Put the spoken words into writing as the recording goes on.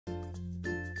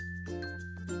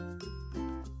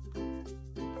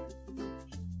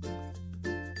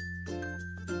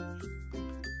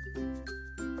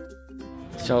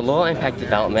So low impact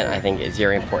development, I think, is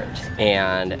very important,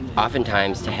 and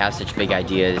oftentimes to have such big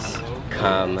ideas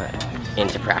come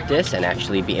into practice and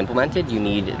actually be implemented, you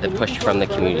need the push from the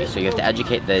community. So you have to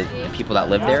educate the people that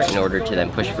live there in order to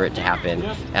then push for it to happen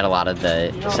at a lot of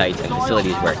the sites and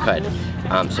facilities where it could.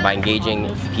 So by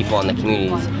engaging people in the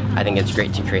communities, I think it's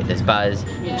great to create this buzz,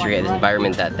 to create this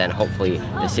environment that then hopefully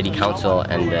the city council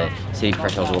and the city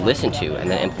professionals will listen to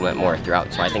and then implement more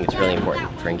throughout. So I think it's really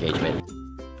important for engagement.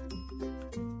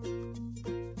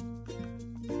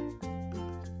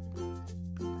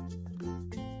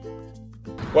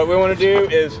 What we want to do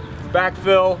is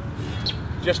backfill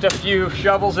just a few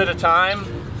shovels at a time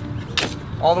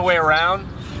all the way around,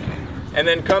 and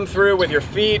then come through with your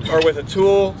feet or with a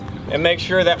tool and make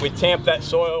sure that we tamp that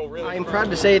soil really. I'm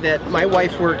proud to say that my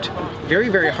wife worked very,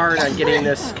 very hard on getting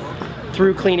this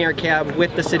through Clean Air Cab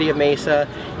with the City of Mesa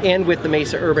and with the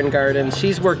Mesa Urban Garden.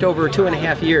 She's worked over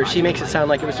 2.5 years. She makes it sound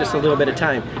like it was just a little bit of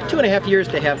time. 2.5 years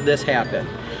to have this happen.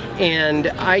 And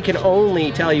I can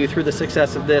only tell you through the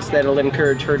success of this that it'll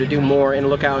encourage her to do more and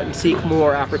look out and seek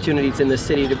more opportunities in the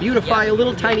city to beautify a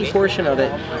little tiny portion of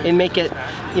it and make it,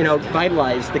 you know,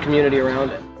 vitalize the community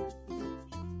around it.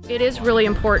 It is really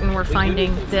important, we're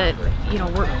finding, that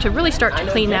to really start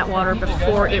to clean that water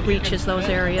before it reaches those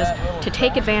areas, to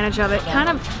take advantage of it. Kind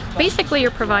of basically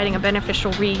you're providing a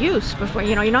beneficial reuse before,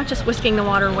 you're not just whisking the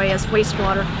water away as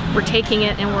wastewater, we're taking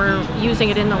it and we're using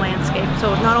it in the landscape.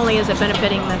 So not only is it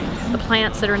benefiting the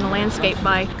plants that are in the landscape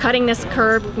by cutting this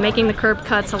curb, making the curb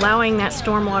cuts, allowing that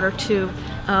stormwater to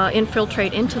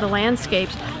infiltrate into the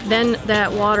landscapes, then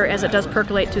that water, as it does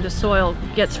percolate through the soil,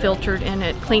 gets filtered and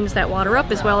it cleans that water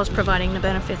up, as well as providing the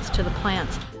benefits to the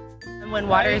plants. When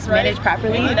water is managed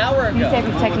properly, these type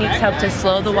of techniques help to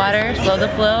slow the water, slow the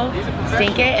flow,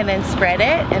 sink it, and then spread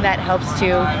it, and that helps to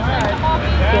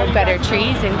build better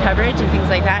trees and coverage and things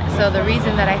like that. So the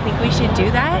reason that I think we should do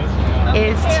that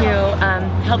is to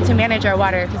help to manage our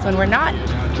water, because when we're not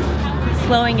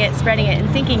slowing it, spreading it, and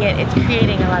sinking it, it's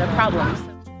creating a lot of problems.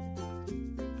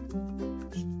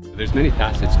 There's many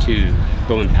facets to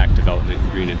low impact development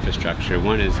and green infrastructure.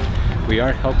 One is we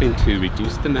are helping to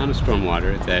reduce the amount of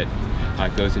stormwater that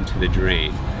goes into the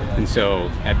drain. And so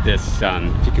at this,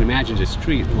 if you can imagine just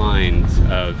street lines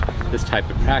of this type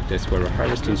of practice where we're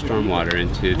harvesting stormwater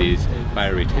into these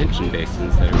bioretention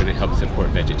basins that are going to help support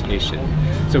vegetation.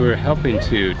 So we're helping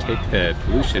to take the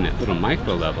pollution at little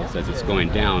micro levels as it's going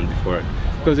down before it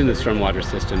goes into the stormwater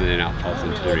system and then out falls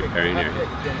into the riparian area.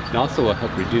 It also will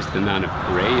help reduce the amount of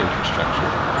gray infrastructure.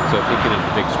 So thinking of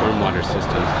the big stormwater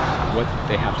systems, what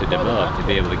they have to develop to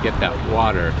be able to get that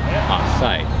water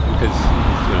off-site, because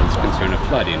it's concern of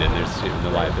flooding and there's the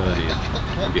liability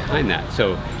behind that.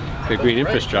 So the green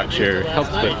infrastructure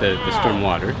helps with the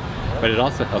stormwater, but it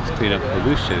also helps clean up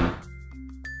pollution.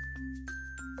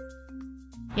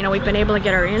 We've been able to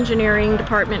get our engineering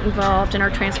department involved and our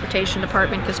transportation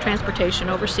department, because transportation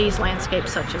oversees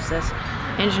landscapes such as this.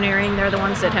 Engineering, they're the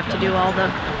ones that have to do all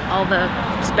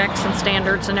the specs and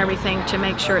standards and everything to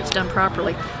make sure it's done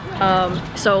properly.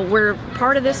 So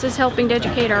part of this is helping to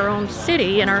educate our own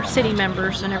city and our city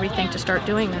members and everything to start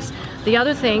doing this. The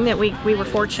other thing that we were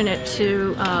fortunate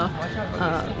to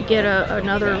get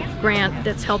another grant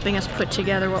that's helping us put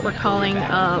together what we're calling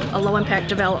a low impact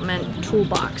development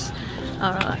toolbox.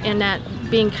 And that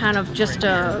being kind of just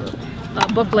a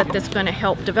booklet that's going to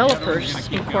help developers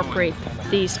incorporate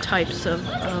these types of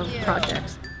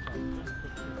projects.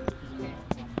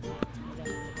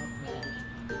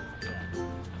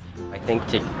 I think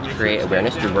to create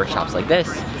awareness through workshops like this,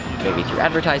 maybe through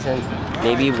advertising,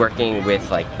 maybe working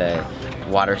with like the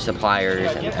water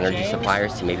suppliers and energy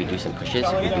suppliers to maybe do some pushes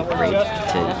would be great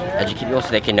to educate people so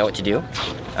they can know what to do.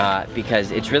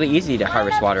 Because it's really easy to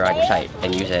harvest water on your site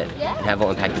and use it and have low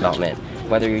impact development.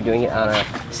 Whether you're doing it on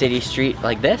a city street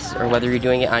like this, or whether you're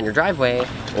doing it on your driveway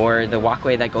or the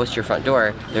walkway that goes to your front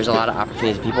door, there's a lot of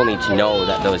opportunities. People need to know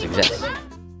that those exist.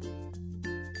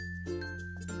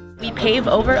 We pave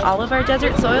over all of our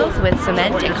desert soils with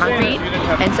cement and concrete,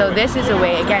 and so this is a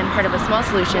way, again, part of a small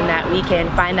solution that we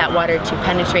can find that water to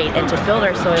penetrate and to build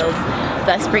our soils,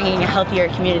 thus bringing a healthier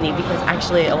community, because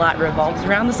actually a lot revolves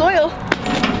around the soil.